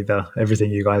for it either.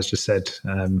 Everything you guys just said,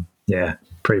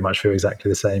 pretty much feel exactly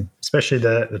the same. Especially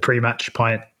the pre-match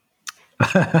pint.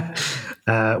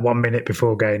 1 minute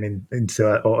before going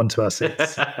onto our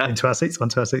seats, to our seats.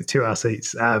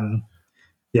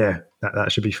 That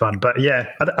should be fun. But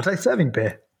are they serving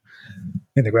beer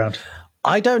in the ground?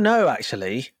 I don't know,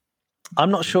 actually. I'm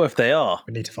not sure if they are.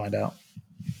 We need to find out.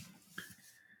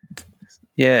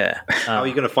 Yeah. How are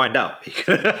you going to find out?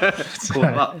 Call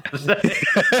them up.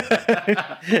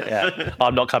 Yeah.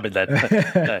 I'm not coming then.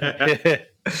 No.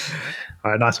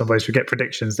 All right, nice one, boys. We get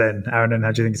predictions then. Aaron, and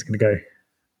how do you think it's going to go?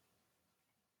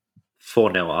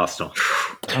 4-0 Arsenal.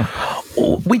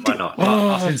 We Why did. not?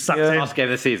 It's been sucked in. Last game of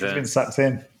the It's season. been sucked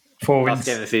in. 4 Last wins.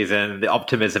 game of the season. The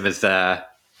optimism is there.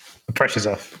 The pressure's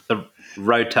off. The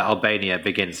road to Albania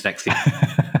begins next season.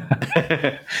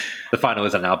 The final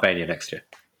is in Albania next year.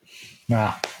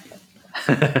 Wow.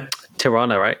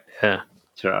 Tirana, right? Yeah.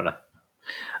 Tirana.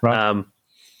 Right.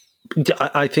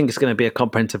 I think it's going to be a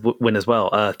comprehensive win as well.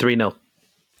 3-0.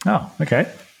 Oh, okay.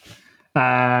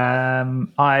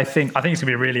 I think it's going to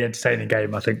be a really entertaining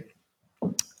game. I think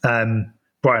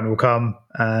Brighton will come,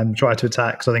 try to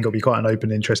attack. So I think it'll be quite an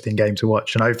open, interesting game to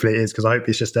watch. And hopefully it is, because I hope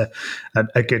it's just a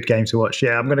good game to watch.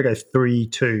 Yeah, I'm going to go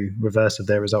 3-2, reverse of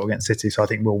their result against City. So I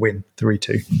think we'll win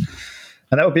 3-2.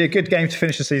 And that would be a good game to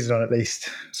finish the season on, at least.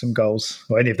 Some goals.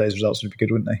 Or any of those results would be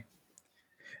good, wouldn't they?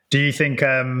 Do you think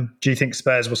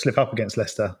Spurs will slip up against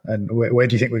Leicester? And where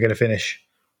do you think we're going to finish?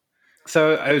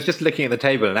 So I was just looking at the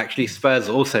table, and actually Spurs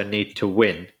also need to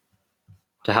win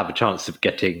to have a chance of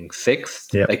getting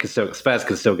sixth. Yeah. Spurs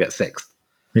can still get sixth.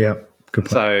 Yeah, good point.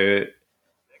 So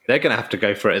they're going to have to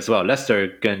go for it as well. Leicester are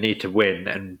going to need to win,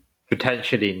 and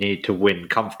potentially need to win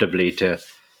comfortably to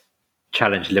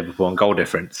challenge Liverpool on goal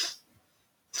difference.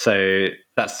 So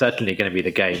that's certainly going to be the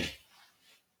game.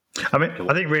 I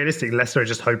think realistically, Leicester are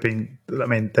just hoping.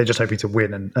 They're just hoping to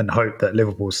win and hope that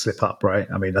Liverpool slip up, right?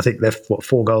 I think they're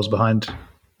 4 goals behind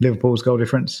Liverpool's goal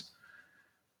difference,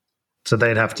 so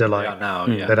they'd have to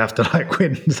they'd have to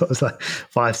win. So it's like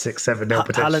 5, 6, 7-0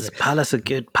 potentially. Palace are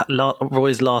good.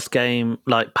 Roy's last game,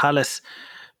 Palace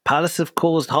have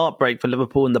caused heartbreak for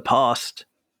Liverpool in the past.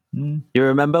 You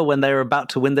remember when they were about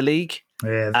to win the league?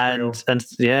 Yeah,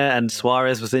 and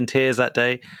Suarez was in tears that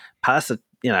day. Palace,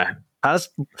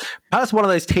 Palace, one of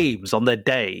those teams on their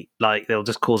day, they'll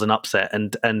just cause an upset,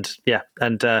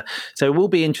 so it will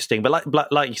be interesting. But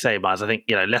like you say, Miles, I think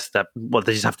Leicester,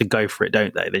 they just have to go for it,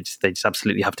 don't they? They just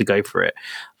absolutely have to go for it.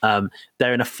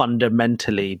 They're in a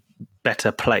fundamentally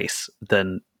better place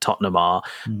than Tottenham are.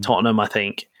 Tottenham, I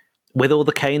think, with all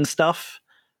the Kane stuff,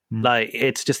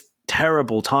 it's just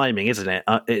terrible timing, isn't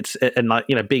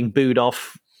it? Being booed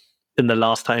off in the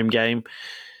last home game.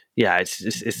 Yeah,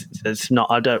 it's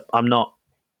not. Do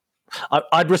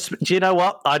you know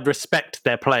what? I'd respect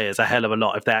their players a hell of a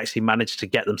lot if they actually managed to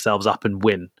get themselves up and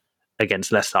win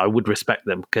against Leicester. I would respect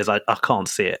them, because I can't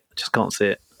see it. I just can't see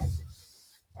it.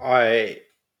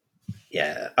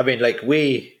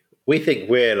 We think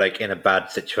we're in a bad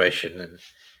situation, and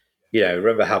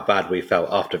remember how bad we felt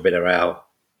after Villarreal.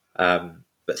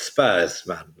 But Spurs,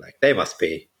 man, they must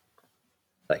be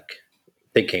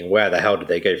thinking, where the hell did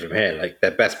they go from here?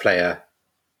 Their best player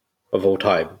of all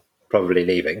time probably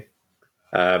leaving.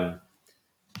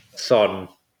 Son,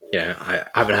 I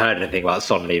haven't heard anything about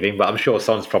Son leaving, but I'm sure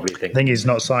Son's probably thinking. I think he's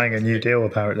not signing a new deal,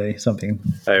 apparently. Something.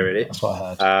 Oh, really? That's what I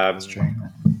heard. That's true.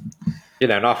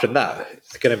 And after that,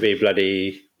 it's going to be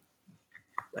bloody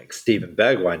Steven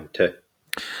Bergwijn to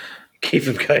keep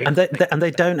them going. And they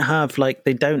don't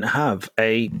have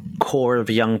a core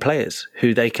of young players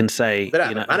who they can say, they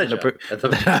don't have a manager. They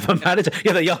don't have a manager.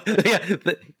 Yeah, they're young. Yeah,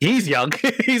 he's young.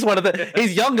 He's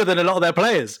younger than a lot of their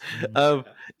players. But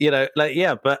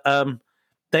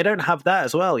they don't have that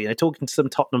as well. Talking to some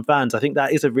Tottenham fans, I think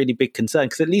that is a really big concern,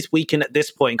 because at least we can at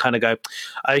this point kind of go,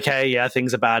 okay, yeah,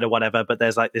 things are bad or whatever, but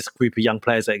there's this group of young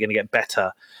players that are going to get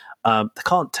better. They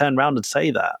can't turn around and say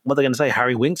that. What they're going to say,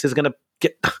 Harry Winks is going to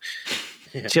get.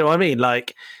 Yeah. Do you know what I mean?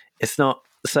 It's not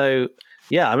so.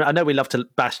 Yeah, I know we love to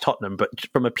bash Tottenham, but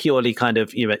from a purely kind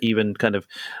of even kind of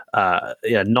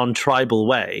non-tribal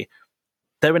way,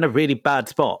 they're in a really bad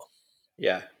spot.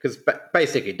 Yeah, because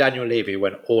basically Daniel Levy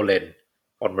went all in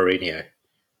on Mourinho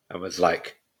and was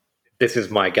like, "This is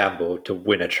my gamble to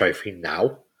win a trophy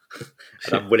now,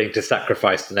 and I'm willing to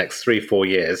sacrifice the next 3-4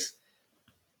 years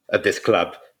of this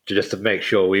club to make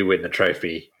sure we win the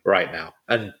trophy right now."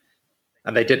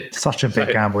 And they didn't. Such a big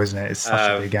gamble, isn't it? It's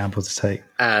such a big gamble to take.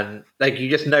 And you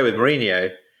just know with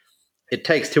Mourinho, it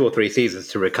takes 2 or 3 seasons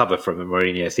to recover from a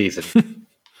Mourinho season,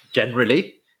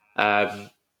 generally. But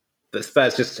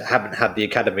Spurs just haven't had the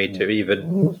academy to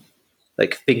even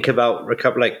think about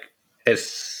recover. I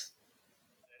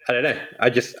don't know. I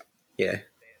guess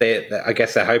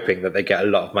they're hoping that they get a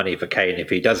lot of money for Kane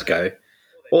if he does go,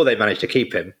 or they manage to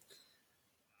keep him.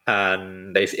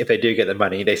 And if they do get the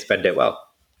money, they spend it well.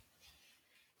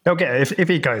 They'll get if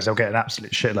he goes, they'll get an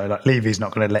absolute shitload. Levy's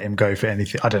not going to let him go for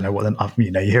anything. I don't know what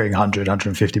you're hearing 100,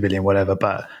 150 million, whatever,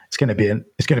 but it's going to be a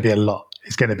lot.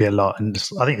 It's going to be a lot, and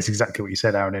I think it's exactly what you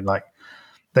said, Aaron.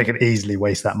 they could easily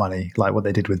waste that money, like what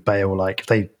they did with Bale. Like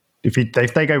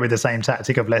if they go with the same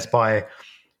tactic of let's buy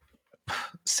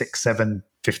 6, 7,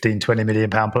 15, 20 million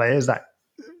pound players, that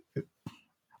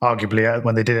arguably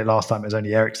when they did it last time, it was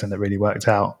only Eriksen that really worked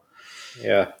out.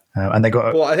 Yeah. And they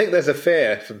got. Well, I think there's a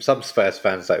fear from some Spurs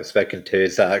fans that I've spoken to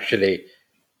is that actually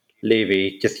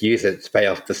Levy just use it to pay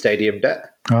off the stadium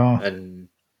debt. Oh. And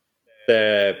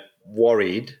they're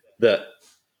worried that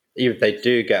even if they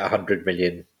do get 100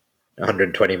 million,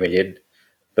 120 million,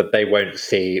 that they won't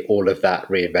see all of that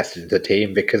reinvested into the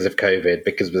team because of COVID,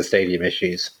 because of the stadium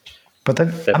issues. But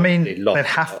then, I mean, they'd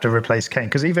have to replace Kane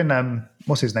because even,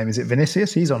 what's his name? Is it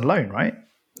Vinicius? He's on loan, right?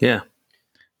 Yeah.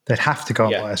 They'd have to go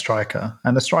and buy a striker.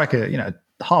 And a striker,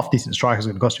 half decent striker is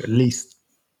going to cost you at least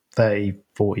 30,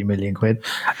 40 million quid.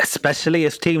 Especially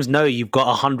if teams know you've got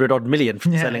 100 odd million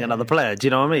from selling another player. Do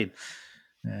you know what I mean?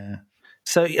 Yeah.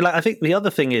 So I think the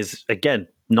other thing is, again,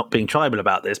 not being tribal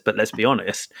about this, but let's be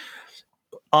honest,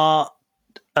 are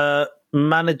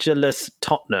managerless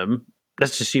Tottenham,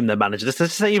 let's assume they're managerless,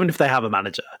 let's say even if they have a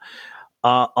manager,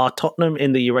 are Tottenham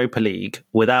in the Europa League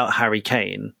without Harry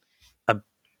Kane a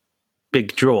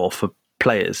big draw for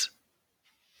players?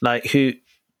 If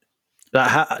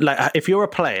you're a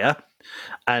player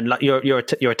and you're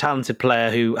a talented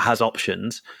player who has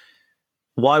options,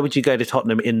 why would you go to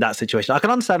Tottenham in that situation? I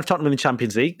can understand if Tottenham in the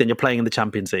Champions League, then you're playing in the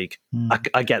Champions League.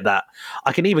 I get that.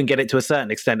 I can even get it to a certain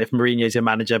extent if Mourinho's your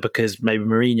manager because maybe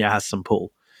Mourinho has some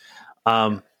pull.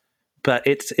 But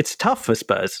it's tough for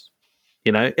Spurs.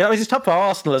 It's tough for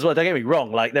Arsenal as well. Don't get me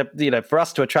wrong. For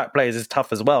us to attract players is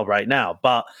tough as well right now.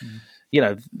 But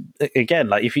again,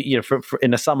 if you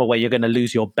in a summer where you're going to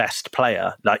lose your best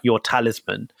player, like your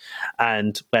talisman,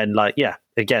 and when you're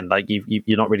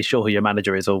not really sure who your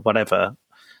manager is or whatever,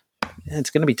 it's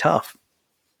going to be tough.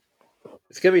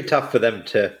 It's going to be tough for them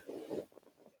to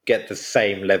get the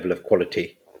same level of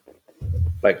quality,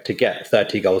 like to get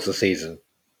 30 goals a season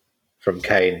from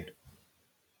Kane,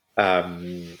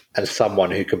 and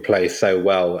someone who can play so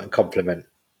well and complement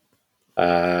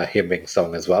Heung-min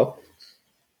Son as well.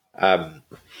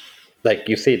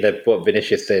 You see they brought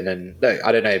Vinicius in, and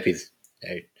I don't know if he's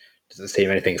doesn't seem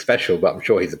anything special, but I'm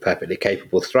sure he's a perfectly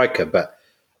capable striker. But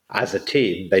as a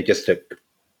team, they just look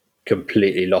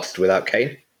completely lost without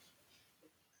Kane.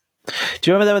 Do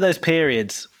you remember there were those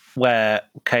periods where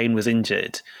Kane was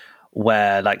injured,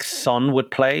 where Son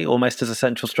would play almost as a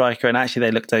central striker, and actually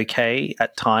they looked okay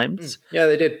at times? Yeah,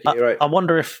 they did. You're right. I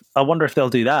wonder if they'll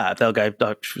do that. If they'll go,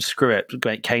 oh, screw it,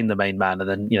 make Kane the main man, and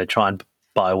then try and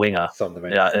buy a winger. Son the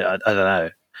main I don't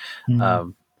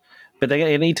know. But they're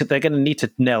going to need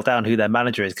to nail down who their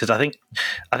manager is, because I think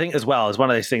as well as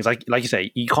one of those things, like you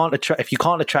say, if you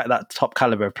can't attract that top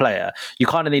caliber of player, you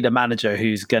kind of need a manager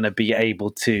who's going to be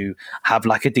able to have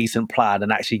a decent plan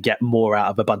and actually get more out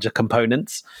of a bunch of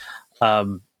components.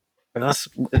 And then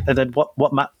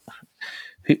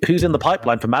who's in the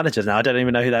pipeline for managers now? I don't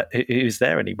even know who's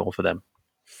there anymore for them.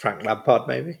 Frank Lampard,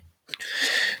 maybe.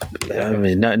 I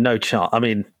mean, no chance. I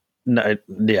mean. No,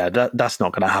 yeah, that's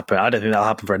not going to happen. I don't think that'll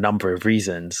happen for a number of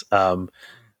reasons.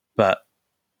 But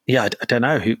yeah, I don't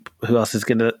know who else is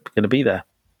going to be there.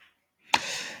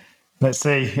 Let's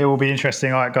see. It will be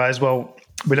interesting. All right, guys. Well,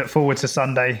 we look forward to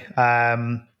Sunday,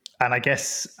 and I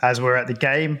guess as we're at the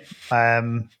game,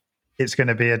 it's going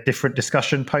to be a different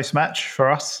discussion post-match for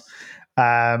us,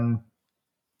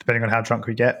 depending on how drunk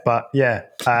we get. But yeah.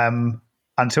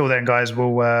 Until then, guys,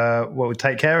 we'll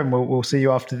take care, and we'll see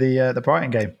you after the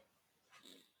Brighton game.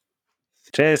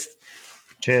 Cheers.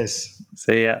 Cheers.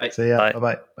 See ya. See ya.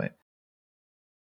 Bye. Bye.